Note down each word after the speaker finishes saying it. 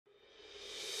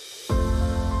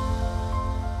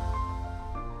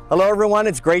Hello everyone,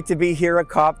 it's great to be here at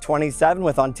COP27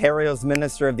 with Ontario's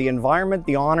Minister of the Environment,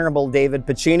 the Honourable David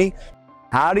Piccini.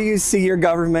 How do you see your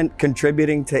government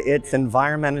contributing to its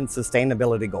environment and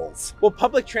sustainability goals? Well,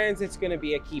 public transit's going to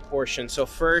be a key portion. So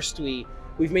first,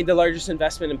 we've made the largest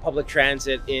investment in public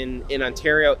transit in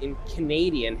Ontario in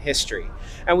Canadian history.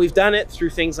 And we've done it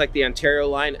through things like the Ontario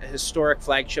line, a historic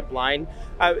flagship line.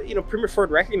 Premier Ford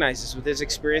recognizes with his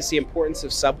experience the importance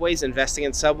of subways, investing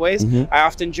in subways. I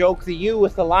often joke the U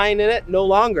with the line in it, no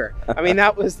longer. I mean,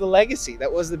 that was the legacy.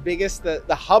 That was the biggest,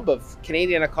 the hub of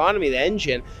Canadian economy, the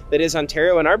engine that is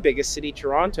Ontario and our biggest city,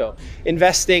 Toronto.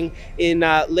 Investing in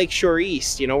Lakeshore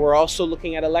East. We're also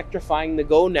looking at electrifying the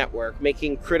GO network,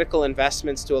 making critical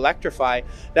investments to electrify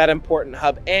that important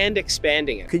hub and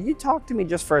expanding it. Could you talk to me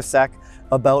just for a sec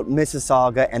about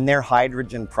Mississauga and their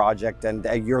hydrogen project and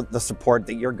the support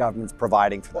that your government's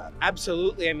providing for that?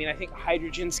 Absolutely. I mean, I think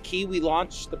hydrogen's key. We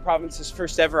launched the province's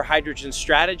first ever hydrogen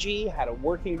strategy, had a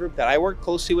working group that I worked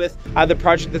closely with. The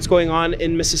project that's going on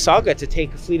in Mississauga to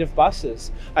take a fleet of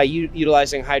buses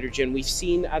utilizing hydrogen. We've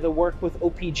seen the work with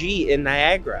OPG in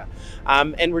Niagara,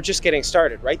 and we're just getting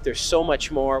started, right? There's so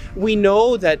much more. We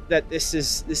know that this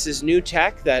is new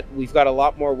tech, that we've got a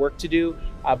lot more work to do,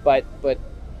 but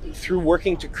through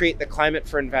working to create the climate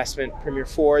for investment, Premier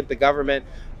Ford, the government,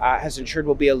 has ensured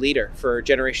we'll be a leader for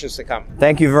generations to come.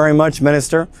 Thank you very much,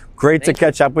 Minister. Great to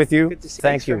catch up with you. Good to see you.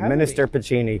 Thank you, Minister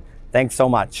Piccini. Thanks so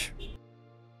much.